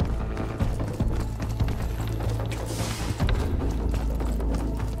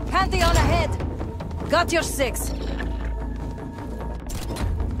 Pantheon ahead! Got your 6.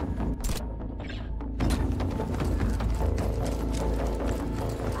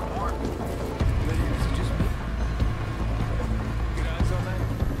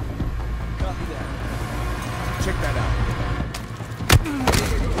 Check that out.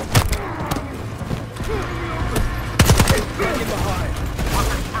 Get behind.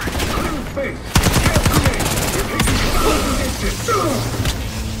 Clear space. You're taking distance.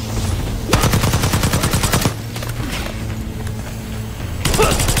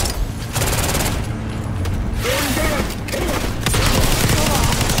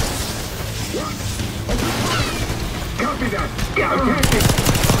 Copy that. Yeah, okay.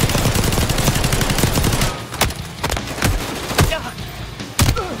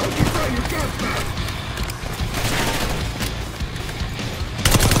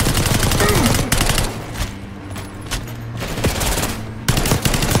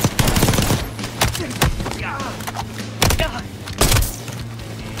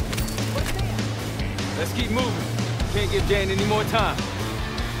 Let's keep moving. Can't give Jane any more time.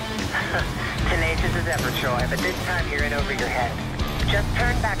 Tenacious as ever, Troy, but this time you're in over your head. Just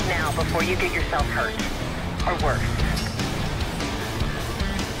turn back now before you get yourself hurt. Or worse.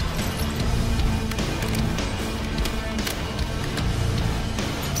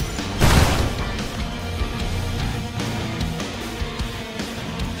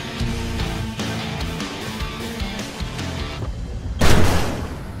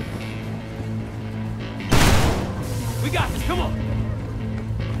 We got this, come on!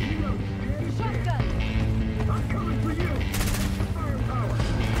 I'm coming for you. Firepower.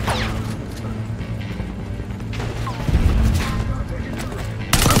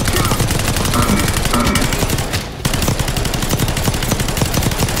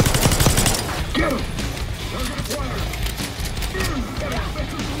 Get him! Target acquired.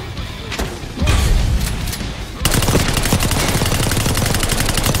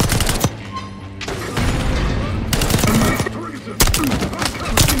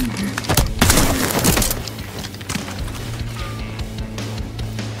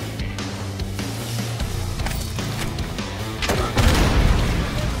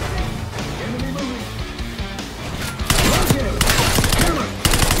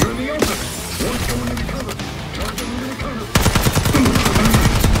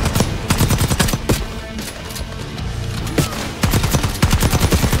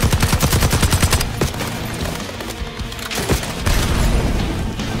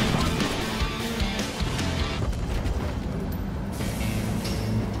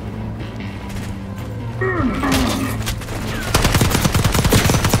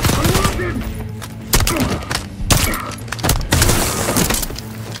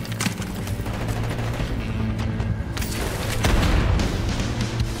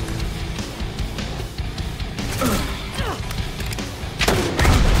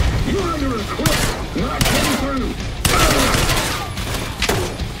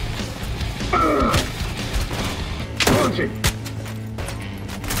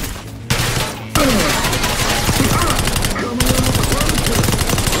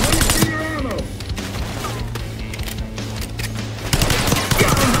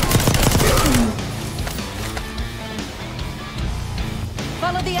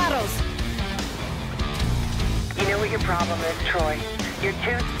 Follow the arrows. You know what your problem is, Troy? You're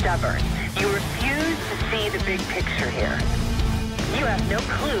too stubborn. You refuse to see the big picture here. You have no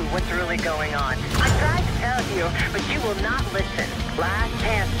clue what's really going on. I tried to tell you, but you will not listen. Last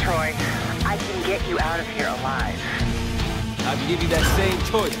chance, Troy. I can get you out of here alive. I can give you that same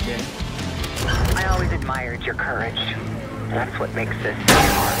choice, Jane. I always admired your courage. That's what makes this so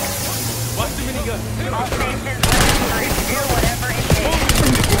hard. Watch the minigun. All stations, ready to do whatever it takes.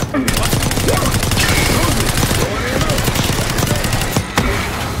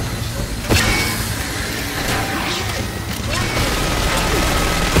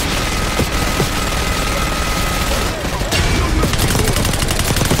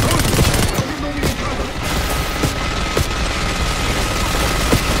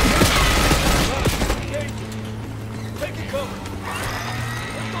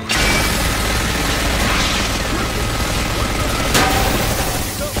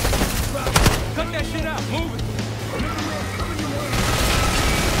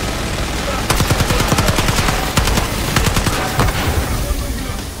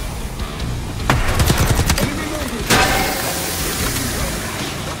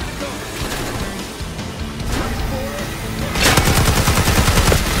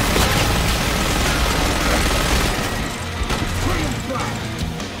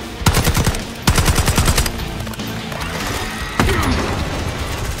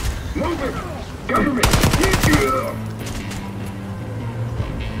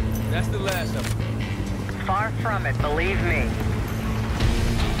 That's the last of them. Far from it, believe me.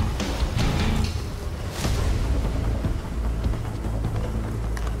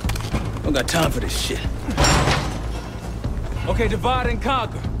 Don't got time for this shit. Okay, divide and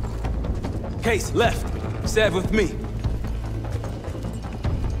conquer. Case, left. Sav with me.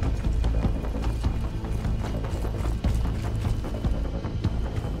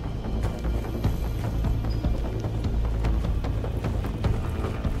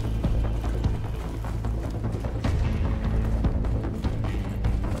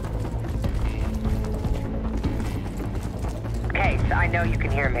 I know you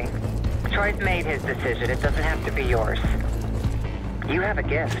can hear me. Troy's made his decision. It doesn't have to be yours. You have a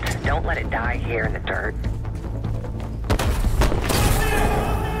gift. Don't let it die here in the dirt.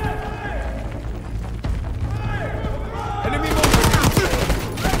 Enemy movement!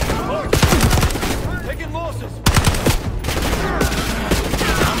 Taking losses!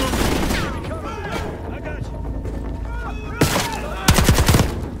 I got you.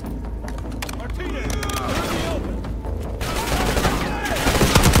 Martinez!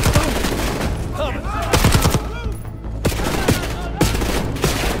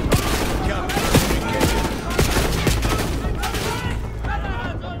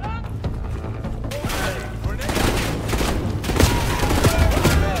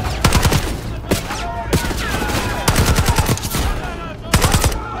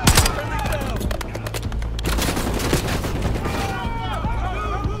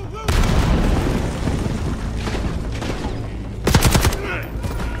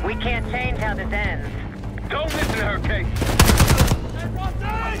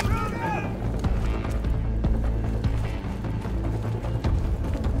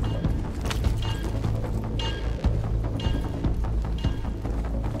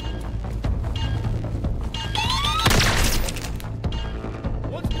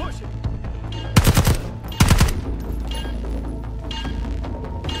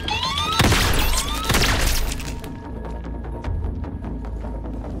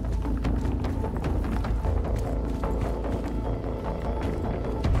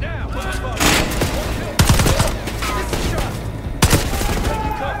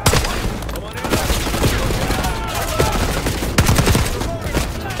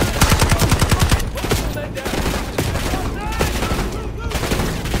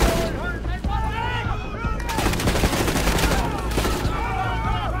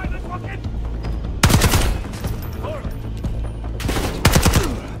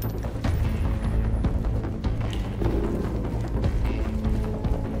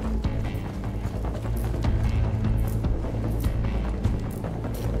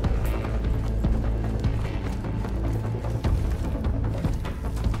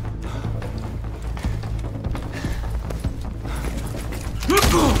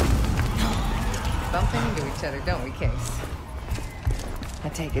 Bumping into each other, don't we, Case? I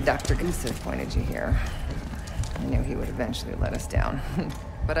take it Dr. Gusev pointed you here. I knew he would eventually let us down.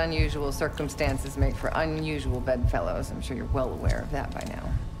 But unusual circumstances make for unusual bedfellows. I'm sure you're well aware of that by now.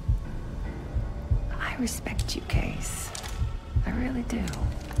 I respect you, Case. I really do.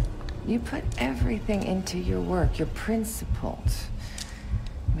 You put everything into your work. You're principled.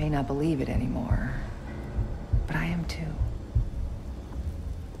 You may not believe it anymore, but I am too.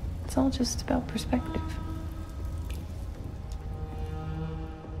 It's all just about perspective.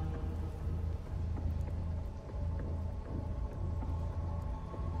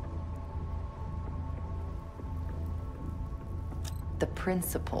 The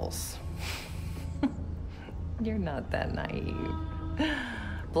principles. You're not that naive.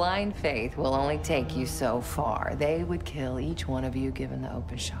 Blind faith will only take you so far. They would kill each one of you given the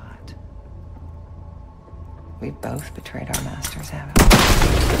open shot. We've both betrayed our masters, haven't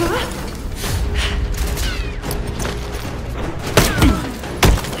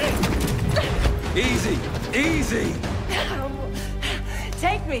we? Easy! Easy!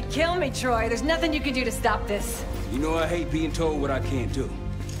 Take me, kill me, Troy. There's nothing you can do to stop this. You know I hate being told what I can't do.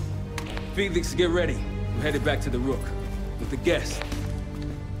 Felix, get ready. We're headed back to the Rook with the guests.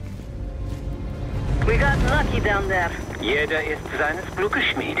 We got lucky down there. Jeder ist seines Glückes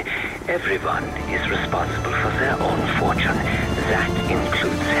Schmied. Everyone is responsible for their own fortune. That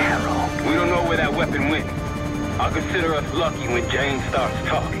includes Harrow. We don't know where that weapon went. I'll consider us lucky when Jane starts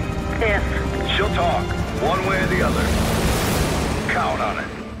talking. If she'll talk, one way or the other. Count on it.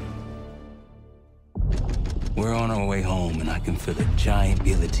 We're on our way home, and I can feel a giant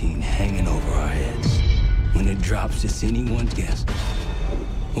guillotine hanging over our heads. When it drops, it's anyone's guess.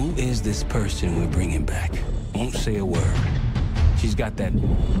 Who is this person we're bringing back? Won't say a word. She's got that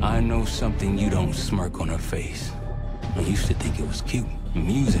I know something you don't smirk on her face. I used to think it was cute,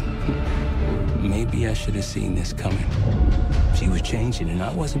 amusing. Maybe I should have seen this coming. She was changing, and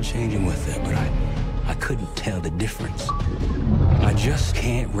I wasn't changing with her, but I couldn't tell the difference. I just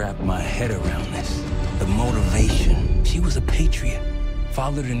can't wrap my head around this. The motivation. She was a patriot.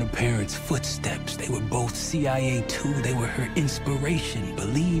 Followed in her parents' footsteps. They were both CIA too. They were her inspiration.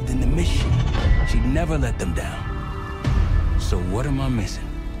 Believed in the mission. She'd never let them down. So what am I missing?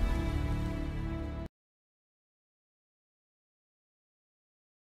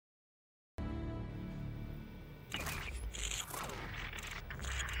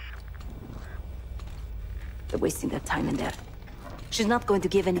 They're wasting their time in there. She's not going to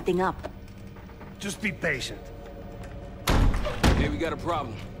give anything up. Just be patient. Hey, we got a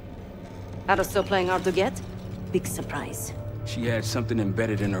problem. Harrow's still playing hard to get? Big surprise. She had something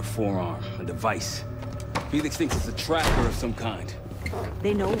embedded in her forearm, a device. Felix thinks it's a tracker of some kind.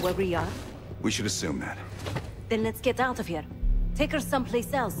 They know where we are? We should assume that. Then let's get out of here. Take her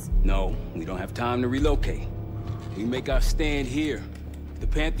someplace else. No, we don't have time to relocate. We make our stand here. If the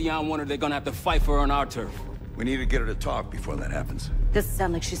Pantheon want her, they're gonna have to fight for her on our turf. We need to get her to talk before that happens. Doesn't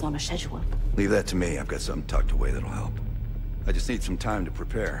sound like she's on a schedule. Leave that to me. I've got something tucked away that'll help. I just need some time to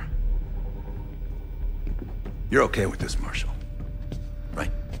prepare. You're okay with this, Marshal?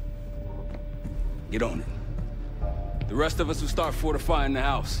 Right? Get on it. The rest of us will start fortifying the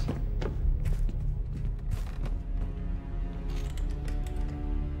house.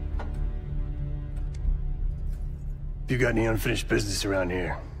 If you got any unfinished business around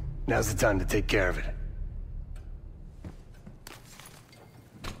here, now's the time to take care of it.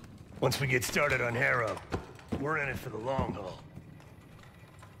 Once we get started on Harrow, we're in it for the long haul.